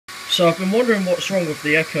So I've been wondering what's wrong with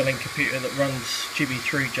the EchoLink computer that runs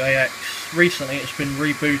GB3JX. Recently it's been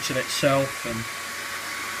rebooting itself and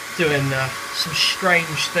doing some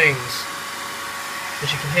strange things. As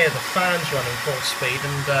you can hear, the fan's running full speed,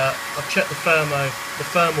 and I've checked the thermal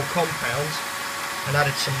compound and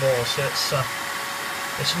added some more, so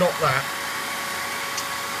it's not that.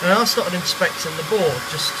 And I started inspecting the board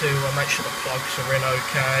just to make sure the plugs are in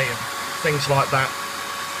okay and things like that.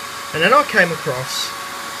 And then I came across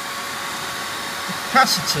the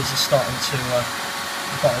capacitors are starting to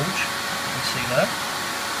bulge. You can see there.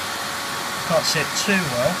 I can't see it too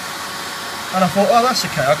well. And I thought, oh, that's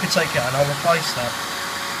okay, I could take it and I'll replace that.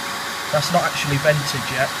 That's not actually vented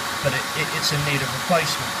yet, but it's in need of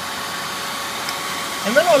replacement.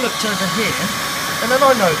 And then I looked over here, and then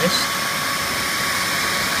I noticed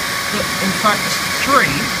that in fact 3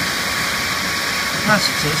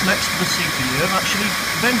 capacitors next to the CPU have actually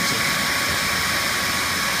vented.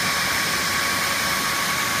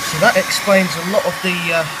 So that explains a lot of the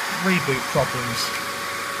reboot problems.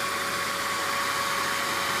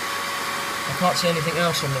 I can't see anything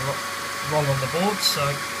else on the wrong on the board, so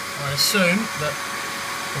I assume that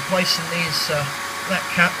replacing these that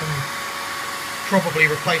cap and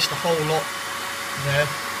probably replace the whole lot there.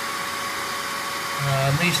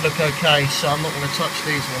 These look okay, so I'm not going to touch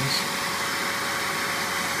these ones.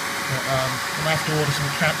 But, I'm going to have to order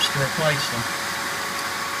some caps to replace them.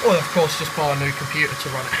 Or of course just buy a new computer to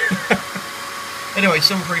run it. Anyway,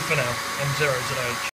 some free for now. I'm 0 to H.